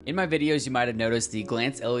In my videos, you might have noticed the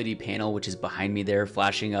Glance LED panel, which is behind me there,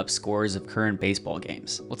 flashing up scores of current baseball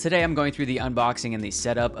games. Well, today I'm going through the unboxing and the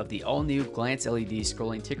setup of the all-new Glance LED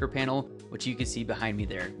scrolling ticker panel, which you can see behind me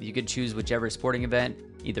there. You could choose whichever sporting event,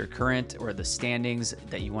 either current or the standings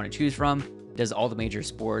that you want to choose from. It does all the major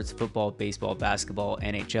sports: football, baseball, basketball,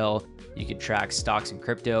 NHL. You could track stocks and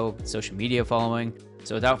crypto, social media following.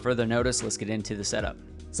 So without further notice, let's get into the setup.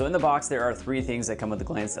 So in the box, there are three things that come with the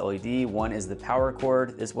Glance LED. One is the power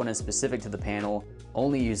cord. This one is specific to the panel.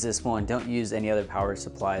 Only use this one. Don't use any other power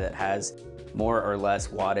supply that has more or less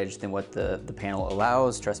wattage than what the panel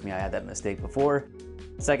allows. Trust me, I had that mistake before.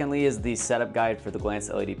 Secondly is the setup guide for the Glance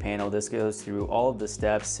LED panel. This goes through all of the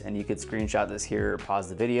steps, and you could screenshot this here or pause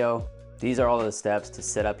the video. These are all the steps to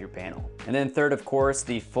set up your panel. And then third, of course,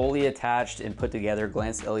 the fully attached and put together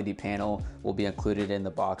Glance LED panel will be included in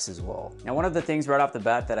the box as well. Now, one of the things right off the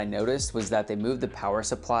bat that I noticed was that they moved the power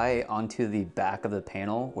supply onto the back of the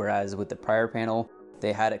panel, whereas with the prior panel,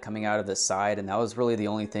 they had it coming out of the side, and that was really the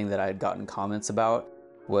only thing that I had gotten comments about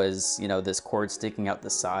was, this cord sticking out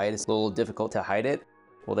the side. It's a little difficult to hide it.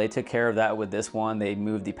 Well, they took care of that with this one. They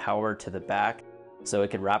moved the power to the back, so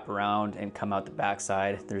it could wrap around and come out the back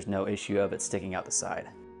side. There's no issue of it sticking out the side.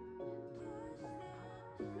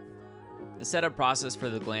 The setup process for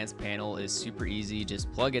the Glance panel is super easy.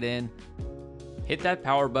 Just plug it in, hit that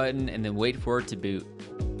power button, and then wait for it to boot.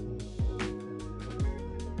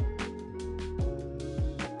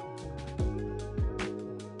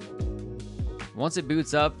 Once it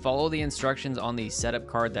boots up, follow the instructions on the setup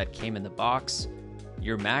card that came in the box.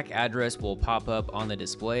 Your MAC address will pop up on the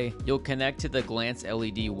display. You'll connect to the Glance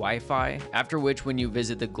LED Wi-Fi, after which when you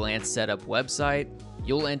visit the Glance setup website,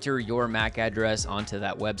 you'll enter your MAC address onto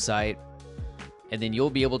that website, and then you'll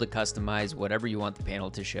be able to customize whatever you want the panel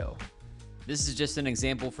to show. This is just an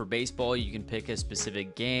example for baseball. You can pick a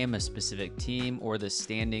specific game, a specific team, or the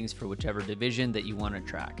standings for whichever division that you want to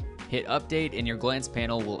track. Hit update and your Glance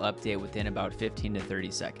panel will update within about 15 to 30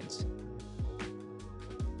 seconds.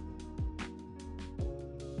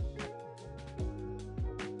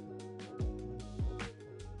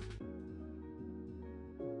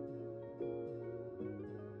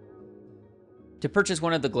 To purchase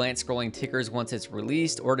one of the Glance scrolling tickers once it's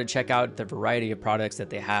released, or to check out the variety of products that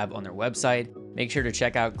they have on their website, make sure to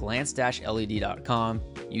check out glance-led.com.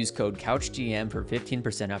 Use code CouchGM for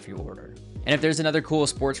 15% off your order. And if there's another cool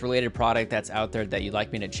sports-related product that's out there that you'd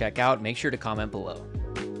like me to check out, make sure to comment below.